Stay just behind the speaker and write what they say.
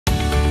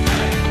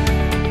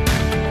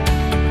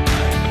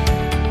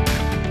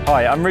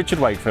Hi, I'm Richard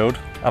Wakefield.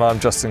 And I'm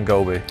Justin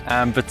Golby.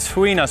 And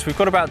between us, we've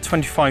got about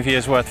 25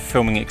 years worth of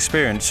filming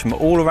experience from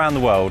all around the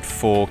world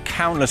for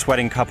countless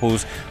wedding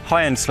couples,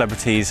 high-end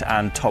celebrities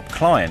and top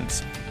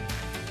clients.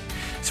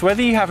 So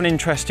whether you have an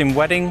interest in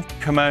wedding,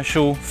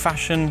 commercial,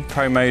 fashion,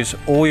 promos,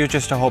 or you're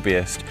just a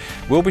hobbyist,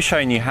 we'll be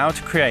showing you how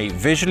to create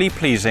visually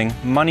pleasing,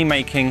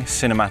 money-making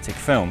cinematic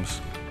films.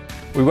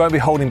 We won't be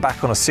holding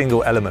back on a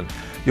single element.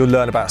 You'll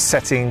learn about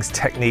settings,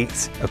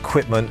 techniques,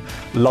 equipment,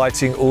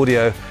 lighting,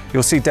 audio.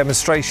 You'll see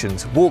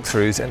demonstrations,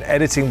 walkthroughs and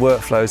editing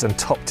workflows and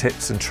top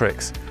tips and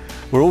tricks.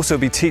 We'll also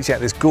be teaching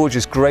at this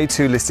gorgeous Grade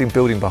 2 listing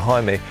building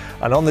behind me,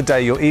 and on the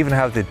day you'll even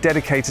have the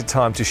dedicated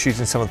time to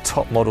shooting some of the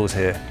top models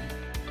here.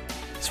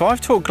 So I've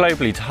taught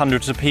globally to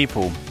hundreds of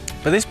people,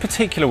 but this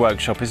particular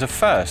workshop is a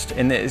first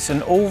in that it's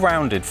an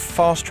all-rounded,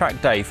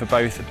 fast-track day for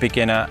both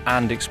beginner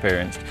and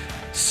experienced.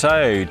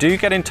 So do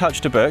get in touch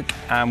to book,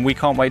 and we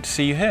can't wait to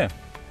see you here.